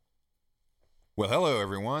Well, hello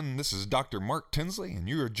everyone. This is Dr. Mark Tinsley, and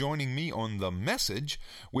you are joining me on The Message,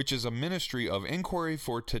 which is a ministry of inquiry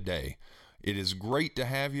for today. It is great to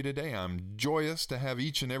have you today. I'm joyous to have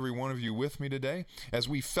each and every one of you with me today as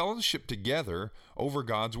we fellowship together over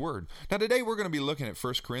God's Word. Now today we're going to be looking at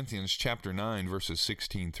 1 Corinthians chapter 9, verses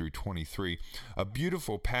 16 through 23. A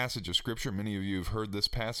beautiful passage of Scripture. Many of you have heard this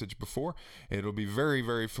passage before. It'll be very,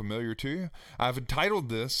 very familiar to you. I've entitled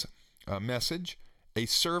this message, A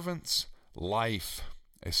Servant's Life.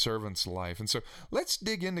 A servant's life. And so let's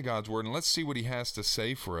dig into God's Word and let's see what He has to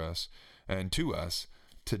say for us and to us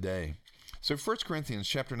today. So 1 Corinthians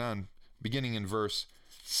chapter 9, beginning in verse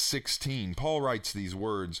 16, Paul writes these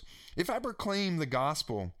words, "If I proclaim the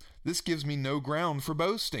gospel, this gives me no ground for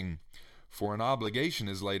boasting, for an obligation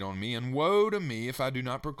is laid on me, and woe to me if I do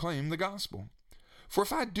not proclaim the gospel. For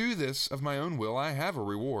if I do this of my own will, I have a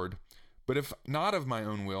reward, but if not of my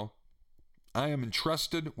own will, I am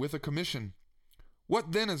entrusted with a commission.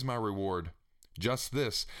 What then is my reward? Just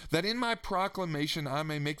this, that in my proclamation I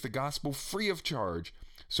may make the gospel free of charge,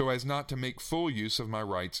 so as not to make full use of my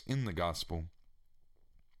rights in the gospel.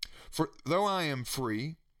 For though I am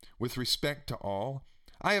free with respect to all,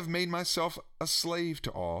 I have made myself a slave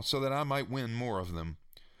to all, so that I might win more of them.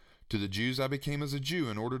 To the Jews I became as a Jew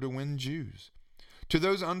in order to win Jews. To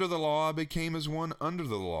those under the law I became as one under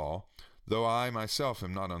the law, though I myself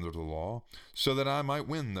am not under the law, so that I might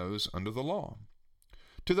win those under the law.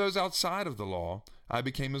 To those outside of the law, I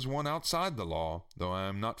became as one outside the law, though I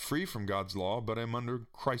am not free from God's law, but am under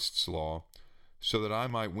Christ's law, so that I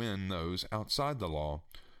might win those outside the law.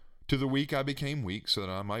 To the weak I became weak, so that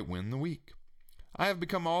I might win the weak. I have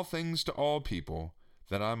become all things to all people,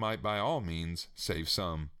 that I might by all means save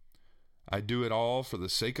some. I do it all for the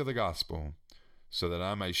sake of the gospel, so that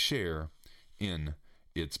I may share in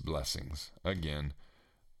its blessings." Again,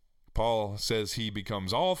 Paul says he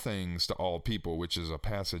becomes all things to all people, which is a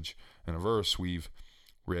passage and a verse we've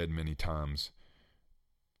read many times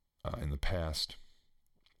in the past.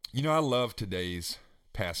 You know, I love today's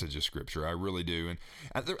passage of Scripture. I really do. And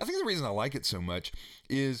I think the reason I like it so much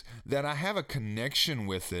is that I have a connection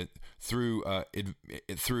with it through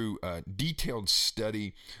detailed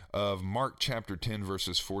study of Mark chapter 10,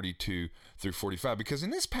 verses 42 through 45. Because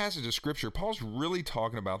in this passage of Scripture, Paul's really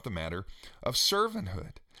talking about the matter of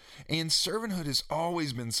servanthood. And servanthood has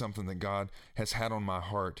always been something that God has had on my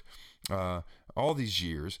heart all these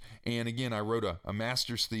years. And again, I wrote a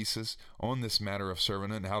master's thesis on this matter of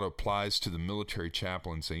servanthood and how it applies to the military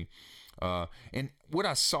chaplaincy. And what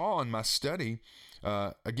I saw in my study,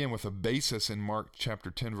 again with a basis in Mark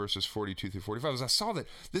chapter 10, verses 42 through 45, is I saw that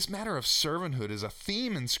this matter of servanthood is a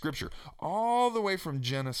theme in Scripture all the way from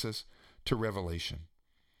Genesis to Revelation.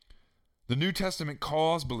 The New Testament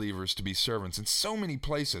calls believers to be servants in so many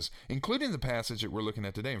places, including the passage that we're looking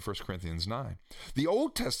at today in 1 Corinthians 9. The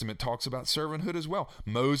Old Testament talks about servanthood as well.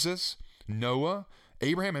 Moses, Noah,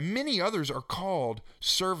 Abraham, and many others are called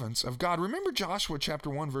servants of God. Remember Joshua chapter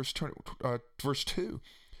 1, verse 2.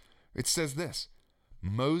 It says this,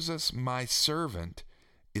 "Moses, my servant,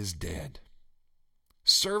 is dead."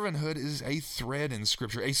 Servanthood is a thread in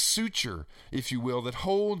Scripture, a suture, if you will, that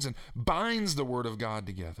holds and binds the Word of God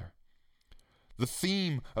together. The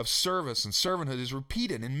theme of service and servanthood is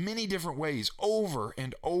repeated in many different ways over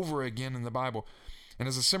and over again in the Bible. And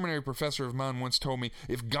as a seminary professor of mine once told me,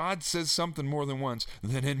 if God says something more than once,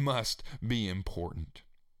 then it must be important.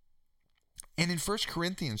 And in 1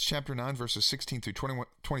 Corinthians chapter 9, verses 16 through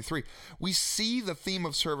 23, we see the theme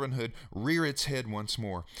of servanthood rear its head once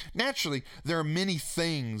more. Naturally, there are many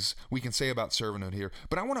things we can say about servanthood here,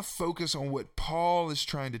 but I want to focus on what Paul is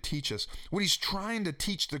trying to teach us, what he's trying to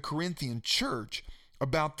teach the Corinthian church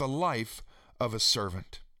about the life of a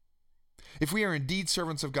servant. If we are indeed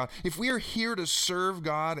servants of God, if we are here to serve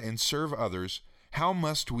God and serve others, how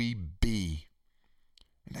must we be?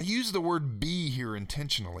 And I use the word be here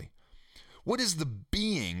intentionally. What is the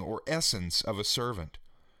being or essence of a servant?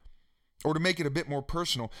 Or to make it a bit more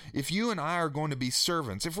personal, if you and I are going to be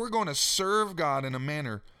servants, if we're going to serve God in a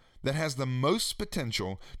manner that has the most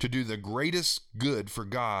potential to do the greatest good for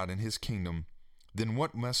God and His kingdom, then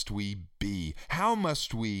what must we be? How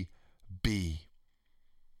must we be?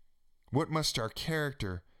 What must our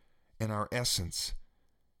character and our essence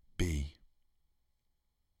be?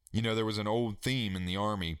 You know, there was an old theme in the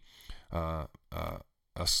Army, a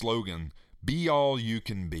slogan, "Be all you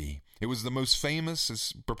can be." It was the most famous,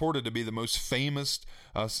 it's purported to be the most famous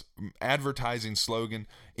advertising slogan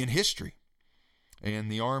in history.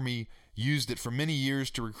 And the Army used it for many years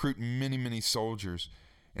to recruit many, many soldiers.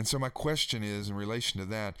 And so my question is, in relation to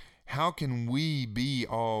that, how can we be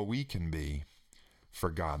all we can be for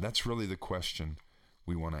God? That's really the question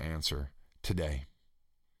we want to answer today?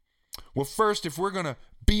 Well, first, if we're going to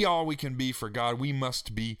be all we can be for God, we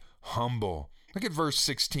must be humble. Look at verse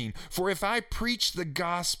 16. For if I preach the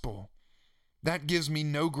gospel, that gives me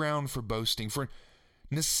no ground for boasting, for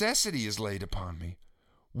necessity is laid upon me.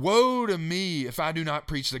 Woe to me if I do not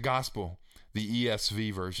preach the gospel, the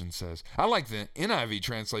ESV version says. I like the NIV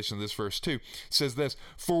translation of this verse too. It says this,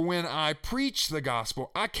 for when I preach the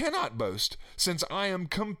gospel, I cannot boast, since I am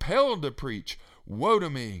compelled to preach. Woe to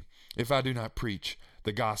me if I do not preach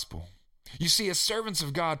the gospel. You see, as servants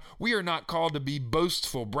of God, we are not called to be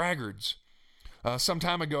boastful braggarts. Some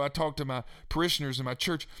time ago, I talked to my parishioners in my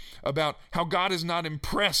church about how God is not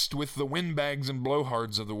impressed with the windbags and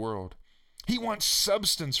blowhards of the world. He wants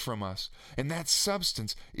substance from us, and that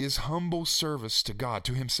substance is humble service to God,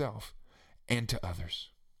 to himself, and to others.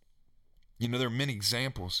 You know, there are many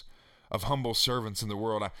examples of humble servants in the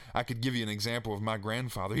world. I could give you an example of my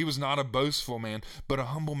grandfather. He was not a boastful man, but a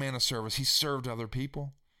humble man of service. He served other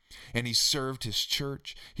people, and he served his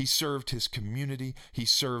church. He served his community. He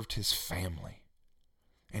served his family.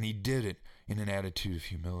 And he did it in an attitude of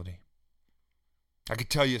humility. I could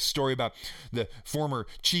tell you a story about the former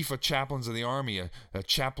chief of chaplains of the Army, a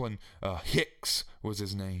chaplain Hicks was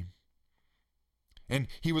his name. And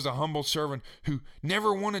he was a humble servant who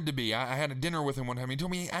never wanted to be. I had a dinner with him one time. He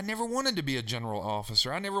told me, I never wanted to be a general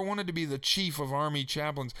officer. I never wanted to be the chief of Army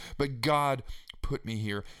chaplains. But God put me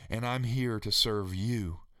here, and I'm here to serve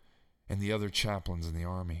you and the other chaplains in the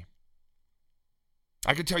Army.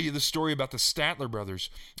 I could tell you the story about the Statler brothers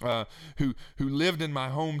who lived in my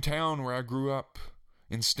hometown where I grew up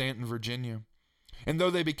in Stanton, Virginia. And though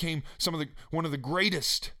they became one of the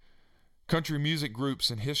greatest country music groups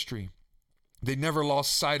in history, they never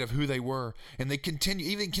lost sight of who they were. And they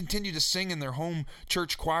continued to sing in their home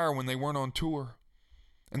church choir when they weren't on tour.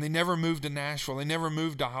 And they never moved to Nashville. They never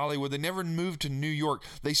moved to Hollywood. They never moved to New York.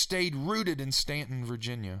 They stayed rooted in Stanton,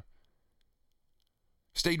 Virginia.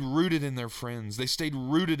 Stayed rooted in their friends. They stayed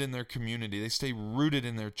rooted in their community. They stayed rooted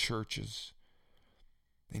in their churches.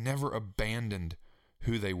 They never abandoned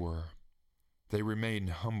who they were. They remained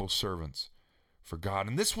humble servants for God.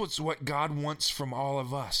 And this was what God wants from all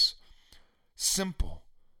of us. Simple,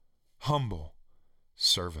 humble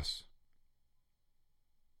service.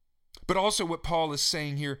 But also what Paul is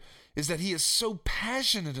saying here is that he is so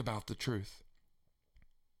passionate about the truth,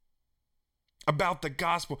 about the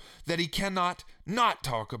gospel, that he cannot not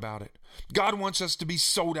talk about it. God wants us to be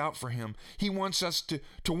sold out for him. He wants us to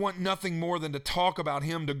want nothing more than to talk about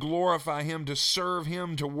him, to glorify him, to serve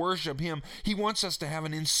him, to worship him. He wants us to have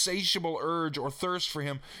an insatiable urge or thirst for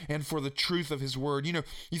him and for the truth of his word. You know,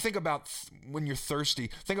 you think about when you're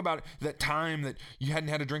thirsty. Think about that time that you hadn't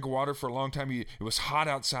had a drink of water for a long time. It was hot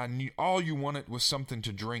outside, and all you wanted was something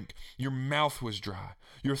to drink. Your mouth was dry.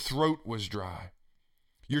 Your throat was dry.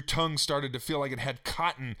 Your tongue started to feel like it had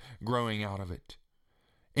cotton growing out of it.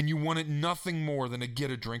 And you wanted nothing more than to get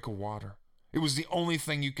a drink of water. It was the only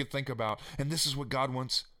thing you could think about. And this is what God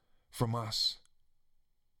wants from us.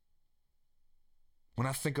 When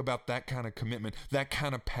I think about that kind of commitment, that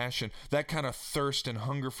kind of passion, that kind of thirst and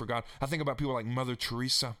hunger for God, I think about people like Mother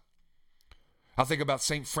Teresa. I think about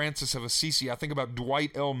St. Francis of Assisi. I think about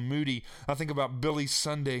Dwight L. Moody. I think about Billy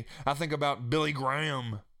Sunday. I think about Billy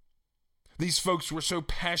Graham. These folks were so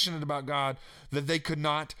passionate about God that they could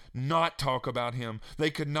not talk about him. They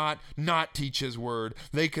could not teach his word.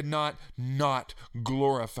 They could not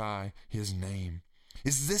glorify his name.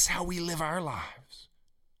 Is this how we live our lives?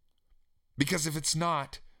 Because if it's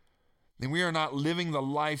not, then we are not living the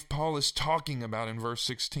life Paul is talking about in verse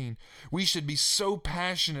 16. We should be so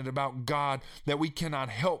passionate about God that we cannot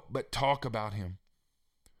help but talk about him.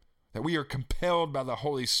 That we are compelled by the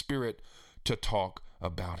Holy Spirit to talk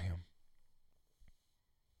about him.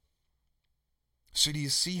 So do you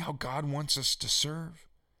see how God wants us to serve?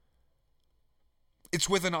 It's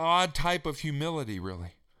with an odd type of humility,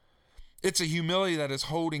 really. It's a humility that is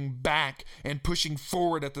holding back and pushing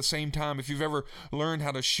forward at the same time. If you've ever learned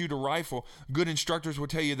how to shoot a rifle, good instructors will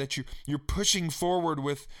tell you that you're pushing forward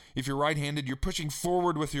with, if you're right-handed, you're pushing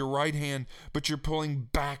forward with your right hand, but you're pulling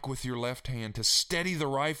back with your left hand to steady the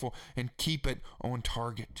rifle and keep it on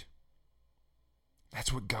target.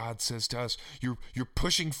 That's what God says to us. You're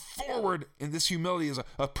pushing forward, and this humility is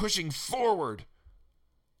a pushing forward,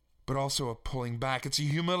 but also a pulling back. It's a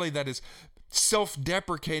humility that is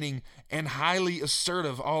self-deprecating and highly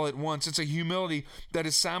assertive all at once. It's a humility that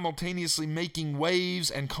is simultaneously making waves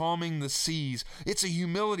and calming the seas. It's a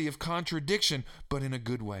humility of contradiction, but in a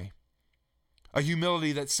good way. A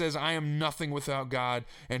humility that says, I am nothing without God,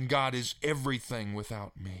 and God is everything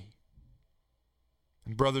without me.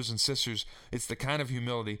 And brothers and sisters, it's the kind of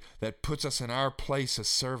humility that puts us in our place as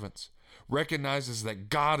servants, recognizes that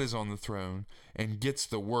God is on the throne, and gets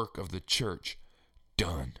the work of the church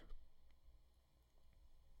done.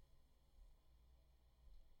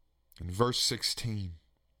 In verse 16,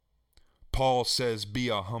 Paul says, be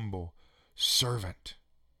a humble servant.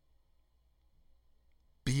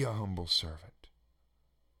 Be a humble servant.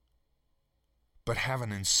 But have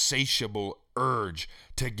an insatiable urge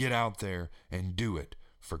to get out there and do it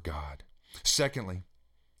for God. Secondly,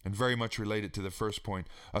 and very much related to the first point,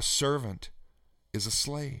 a servant is a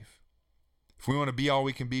slave. If we want to be all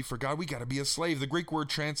we can be for God, we got to be a slave. The Greek word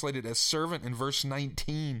translated as servant in verse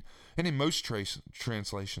 19, and in most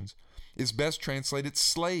translations, is best translated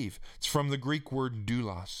slave. It's from the Greek word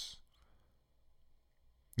doulos.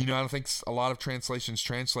 I don't think a lot of translations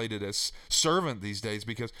translate it as servant these days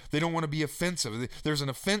because they don't want to be offensive. There's an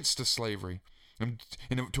offense to slavery. And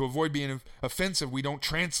to avoid being offensive, we don't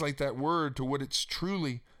translate that word to what it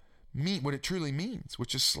truly means,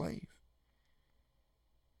 which is slave.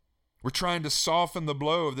 We're trying to soften the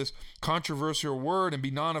blow of this controversial word and be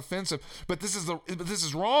non-offensive, but this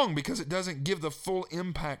is wrong because it doesn't give the full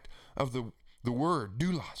impact of the word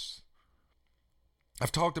doulos.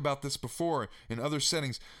 I've talked about this before in other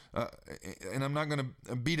settings, and I'm not going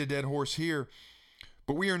to beat a dead horse here,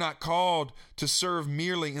 but we are not called to serve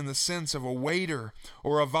merely in the sense of a waiter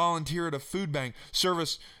or a volunteer at a food bank.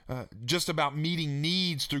 Service just about meeting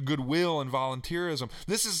needs through goodwill and volunteerism.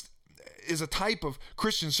 This is a type of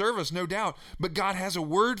Christian service, no doubt, but God has a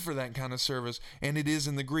word for that kind of service, and it is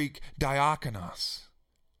in the Greek diakonos.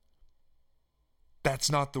 That's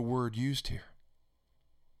not the word used here.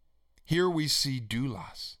 Here we see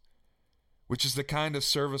doulos, which is the kind of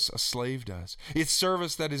service a slave does. It's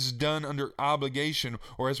service that is done under obligation,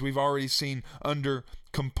 or as we've already seen, under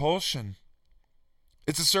compulsion.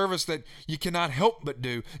 It's a service that you cannot help but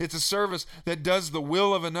do. It's a service that does the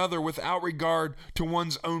will of another without regard to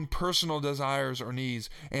one's own personal desires or needs.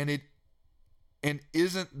 And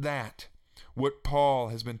isn't that what Paul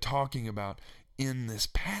has been talking about in this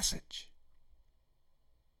passage?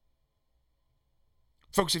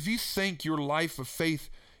 Folks, if you think your life of faith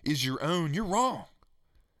is your own, you're wrong.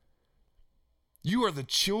 You are the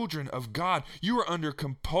children of God. You are under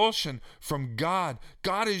compulsion from God.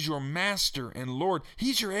 God is your master and Lord.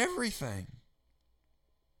 He's your everything.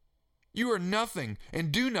 You are nothing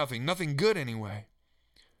and do nothing good anyway,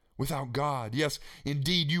 without God. Yes,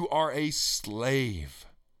 indeed, you are a slave.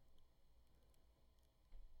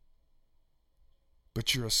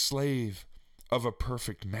 But you're a slave of a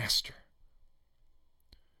perfect master.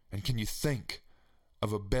 And can you think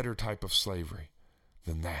of a better type of slavery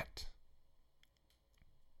than that?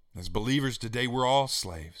 As believers today, we're all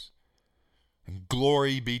slaves. And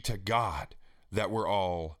glory be to God that we're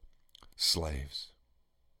all slaves.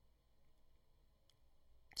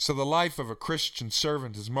 So the life of a Christian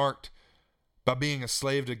servant is marked by being a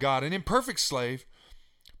slave to God, an imperfect slave,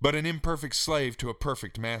 but an imperfect slave to a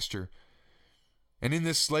perfect master. And in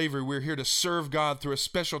this slavery, we're here to serve God through a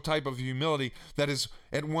special type of humility that is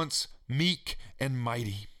at once meek and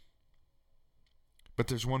mighty. But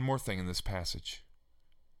there's one more thing in this passage,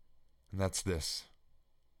 and that's this.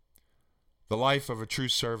 The life of a true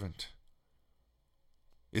servant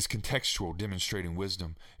is contextual, demonstrating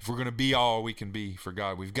wisdom. If we're going to be all we can be for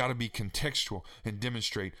God, we've got to be contextual and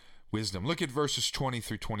demonstrate wisdom. Look at verses 20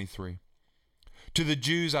 through 23. To the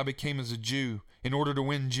Jews I became as a Jew in order to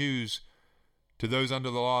win Jews. To those under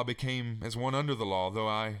the law I became as one under the law, though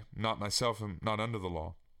I not myself am not under the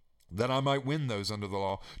law, that I might win those under the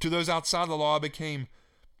law. To those outside the law I became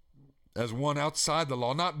as one outside the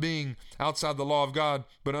law, not being outside the law of God,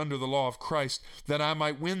 but under the law of Christ, that I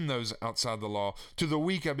might win those outside the law. To the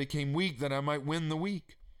weak I became weak, that I might win the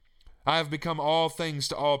weak. I have become all things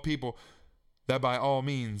to all people, that by all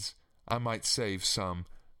means I might save some.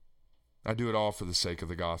 I do it all for the sake of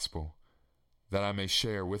the gospel, that I may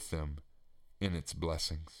share with them in its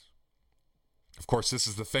blessings. Of course, this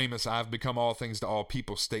is the famous I've become all things to all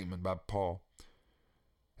people statement by Paul.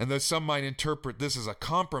 And though some might interpret this as a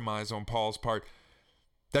compromise on Paul's part,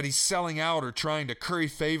 that he's selling out or trying to curry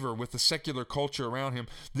favor with the secular culture around him,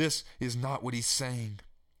 this is not what he's saying.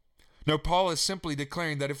 No, Paul is simply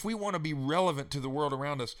declaring that if we want to be relevant to the world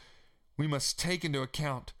around us, we must take into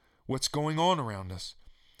account what's going on around us.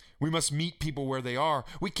 We must meet people where they are.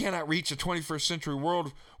 We cannot reach a 21st century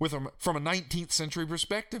world from a 19th century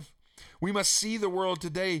perspective. We must see the world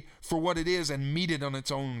today for what it is and meet it on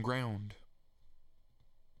its own ground.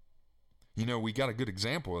 You know, we got a good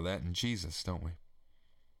example of that in Jesus, don't we?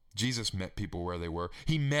 Jesus met people where they were.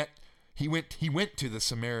 He went to the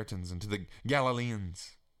Samaritans and to the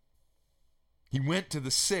Galileans. He went to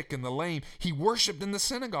the sick and the lame. He worshiped in the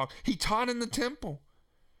synagogue. He taught in the temple.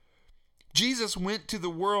 Jesus went to the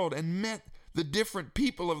world and met the different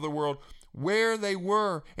people of the world where they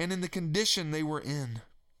were and in the condition they were in.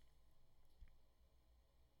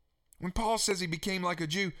 When Paul says he became like a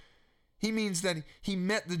Jew, he means that he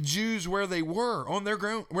met the Jews where they were, on their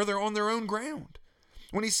ground, where they're on their own ground.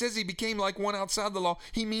 When he says he became like one outside the law,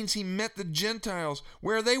 he means he met the Gentiles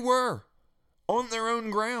where they were, on their own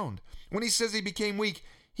ground. When he says he became weak,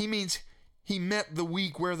 he means he met the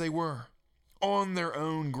weak where they were, on their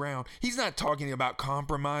own ground. He's not talking about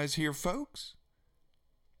compromise here, folks.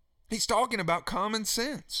 He's talking about common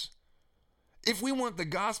sense. If we want the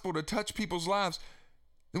gospel to touch people's lives,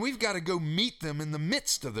 then we've got to go meet them in the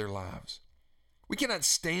midst of their lives. We cannot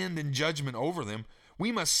stand in judgment over them.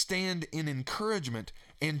 We must stand in encouragement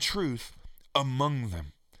and truth among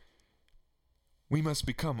them. We must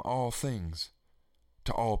become all things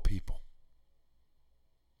to all people.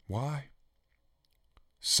 Why?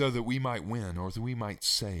 So that we might win, or that we might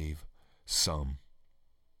save some.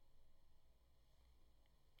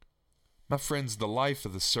 My friends, the life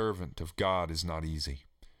of the servant of God is not easy.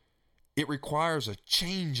 It requires a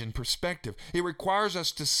change in perspective. It requires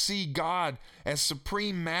us to see God as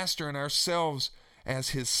supreme master and ourselves as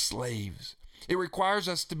his slaves. It requires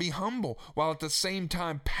us to be humble while at the same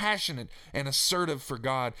time passionate and assertive for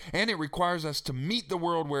God. And it requires us to meet the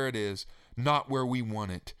world where it is, not where we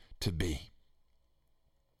want it to be.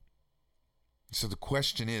 So the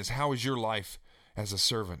question is, how is your life as a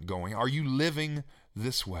servant going? Are you living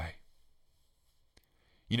this way?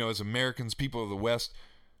 You know, as Americans, people of the West,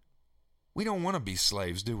 we don't want to be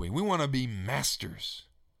slaves, do we? We want to be masters.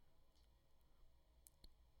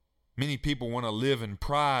 Many people want to live in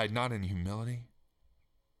pride, not in humility.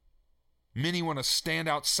 Many want to stand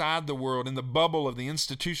outside the world in the bubble of the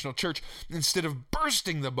institutional church instead of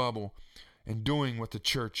bursting the bubble and doing what the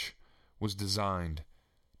church was designed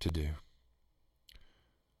to do.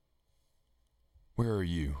 Where are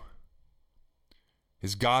you?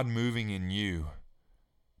 Is God moving in you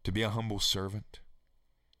to be a humble servant?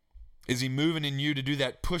 Is he moving in you to do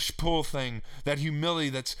that push-pull thing, that humility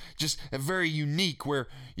that's just very unique, where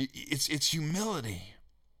it's humility,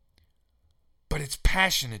 but it's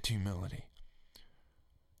passionate humility?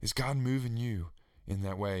 Is God moving you in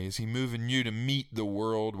that way? Is he moving you to meet the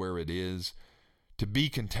world where it is, to be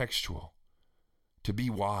contextual, to be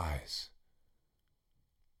wise?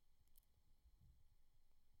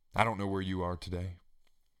 I don't know where you are today,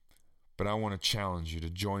 but I want to challenge you to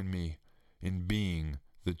join me in being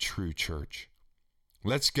the true church.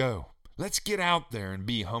 Let's go. Let's get out there and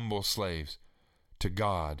be humble slaves to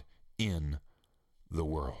God in the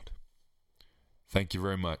world. Thank you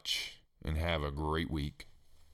very much, and have a great week.